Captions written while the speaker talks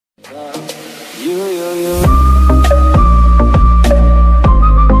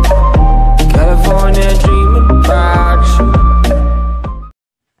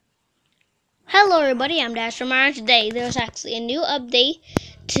everybody, I'm Dash from Iron. Today there's actually a new update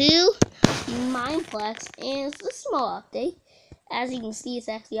to Mineplex, and it's a small update. As you can see, it's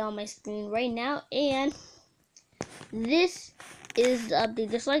actually on my screen right now, and this is the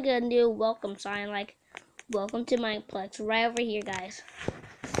update, just like a new welcome sign, like welcome to Mineplex, right over here, guys.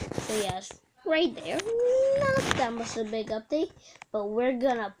 So yes, right there. Not that much of a big update, but we're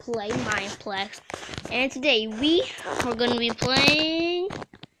gonna play Mineplex, and today we are gonna be playing.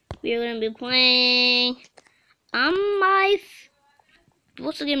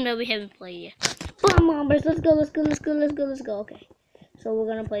 What's the game that we haven't played yet? Bomb lobbers. Let's go. Okay, so we're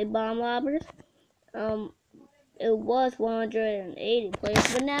gonna play bomb lobbers. It was 180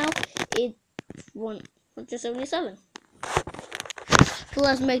 players, but now it's 177. So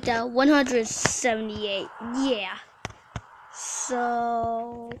let's make that 178. Yeah.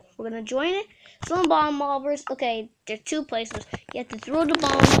 So we're gonna join it. Some bomb lobbers. Okay, there's two places. You have to throw the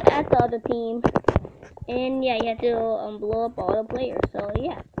bombs at the other team. And yeah, you have to blow up all the players. So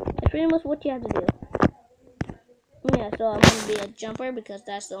yeah, that's pretty much what you have to do. Yeah, so I'm gonna be a jumper because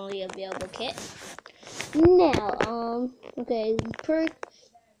that's the only available kit. Now, okay,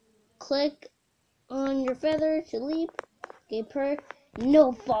 click on your feather to leap. Okay,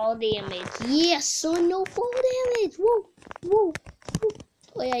 no fall damage. Yes, son, no fall damage. Woo.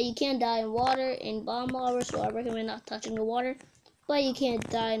 Oh yeah, you can't die in water in bomb lava, so I recommend not touching the water. But you can't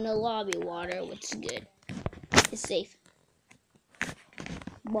die in the lobby water, which is good. It's safe.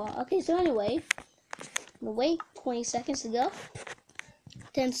 Well, okay, so anyway, wait 20 seconds to go.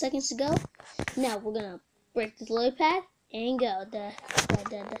 10 seconds to go. Now we're gonna break this lily pad and go.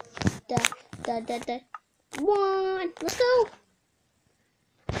 One. Let's go.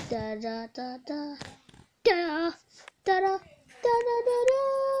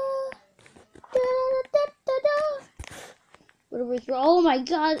 What do we throw? Oh my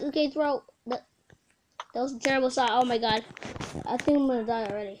god. Okay, throw. That was a terrible shot. Oh my god. I think I'm gonna die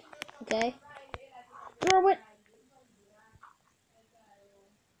already. Okay. Throw it.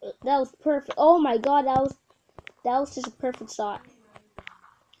 That was perfect. Oh my god, that was just a perfect shot.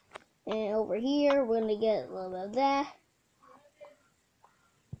 And over here, we're gonna get a little bit of that.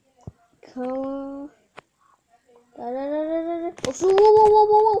 Come on. Whoa.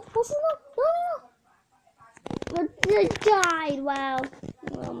 No. I died. Wow.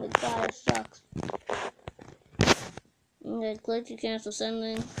 Oh my god, it sucks. Okay, click to cancel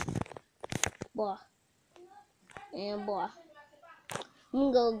sending. Blah. And blah. I'm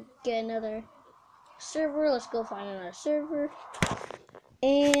gonna go get another server. Let's go find another server.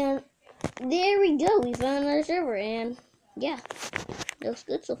 And there we go. We found another server. And yeah, it looks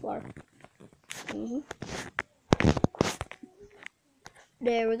good so far.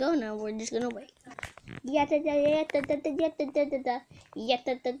 There we go. Now we're just gonna wait.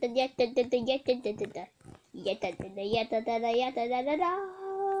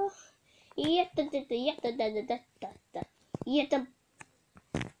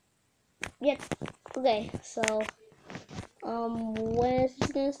 Okay, so when is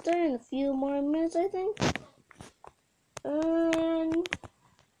this gonna start? In a few more minutes, I think.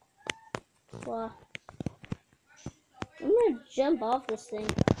 Well, I'm gonna jump off this thing.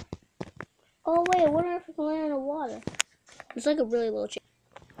 Oh wait, I wonder if I can land in the water. It's like a really low chance.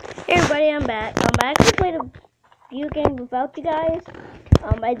 Hey everybody, I'm back. I actually played a few games without you guys.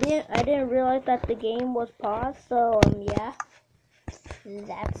 I didn't realize that the game was paused, so yeah.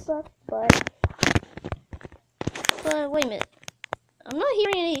 That sucked, but wait a minute. I'm not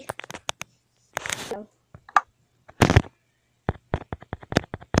hearing any.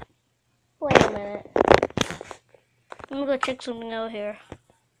 Wait a minute. I'm gonna go check something out here.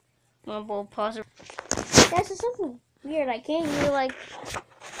 I'm gonna pause it. That's just something weird. I can't hear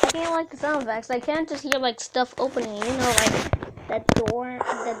the sound effects. I can't just hear like stuff opening. You know, like that door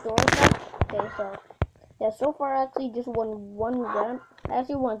stuff. Okay, so yeah. So far, I actually just won one round. I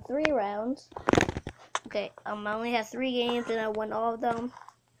actually won 3 rounds. Okay, I only had 3 games and I won all of them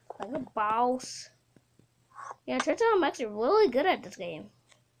like a boss. Yeah, it turns out I'm actually really good at this game.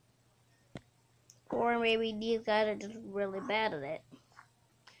 Or maybe these guys are just really bad at it.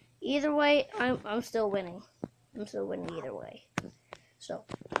 Either way, I'm still winning. I'm still winning either way. So,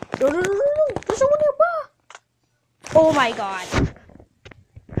 there's someone nearby. Oh my god.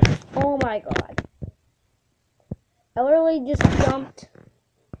 Oh my god. I literally just jumped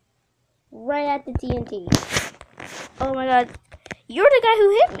right at the TNT. Oh my god. You're the guy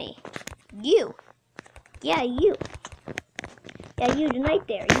who hit me. You. Yeah, you. Yeah, you tonight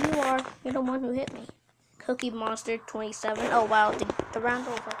there. You're the one who hit me. Cookie Monster 27. Oh wow, the round's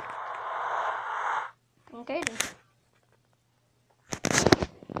over. Okay then.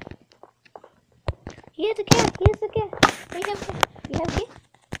 He has a cat. He has a cat. Hey, have a cat. You have a cat?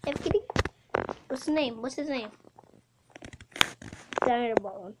 Have a kitty? What's his name? What's his name?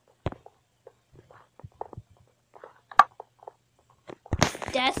 Dirtbone.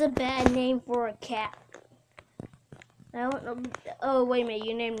 That's a bad name for a cat. I don't know. Oh, wait a minute.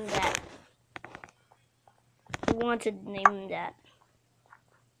 You named him that. You wanted to name him that.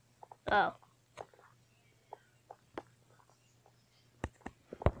 Oh.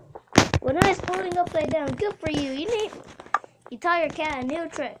 When I was floating upside down, good for you. You taught your cat a new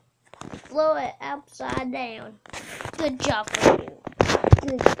trick. Float it upside down. Good job for you.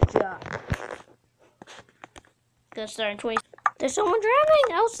 Good job. Gonna start in 20. There's someone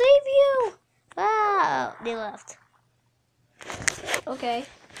drowning. I'll save you. Wow. They left. Okay.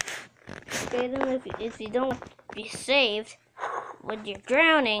 Okay, then if you don't be saved when you're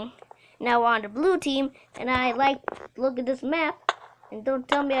drowning, now we're on the blue team, and I look at this map, and don't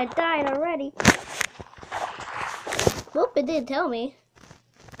tell me I died already. Nope, it didn't tell me.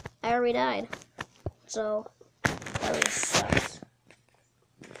 I already died. So, that really sucks.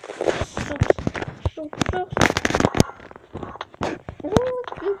 Sucks. There's only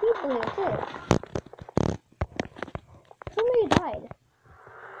like a few people here, too. Somebody died.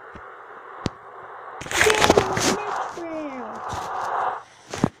 Next round.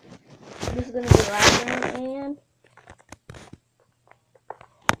 This is gonna be the last round, and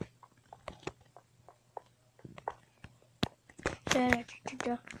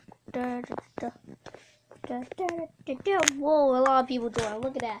whoa, a lot of people joining.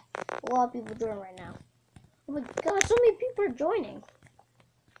 Look at that. A lot of people joining right now. Oh my god, so many people are joining.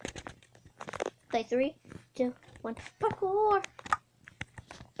 Like 3, 2, 1. Parkour!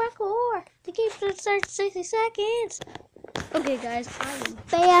 Parkour! The game should start in 60 seconds. Okay, guys, I am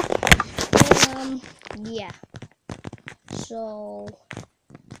back. Yeah. So,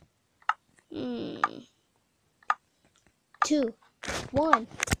 2, 1,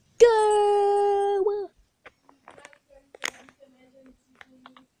 go!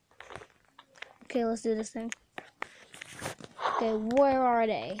 Okay, let's do this thing. Okay, where are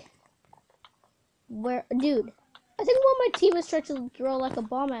they? Where, dude? I think one of my team is trying to throw like a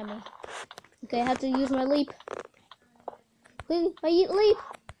bomb at me. Okay, I have to use my leap. Leap!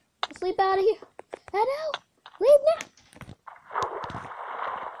 Let's leap out of here. I know. Leap now.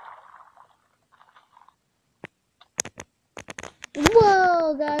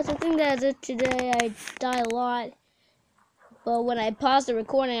 Whoa, guys! I think that's it today. I died a lot, but when I paused the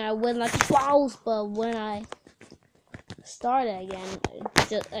recording, I went like wows. But when I started again,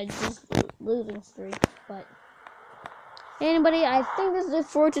 I just losing streak. But anybody, I think this is it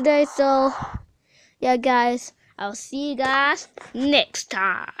for today. So yeah, guys, I'll see you guys next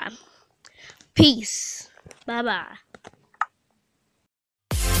time. Peace. Bye bye.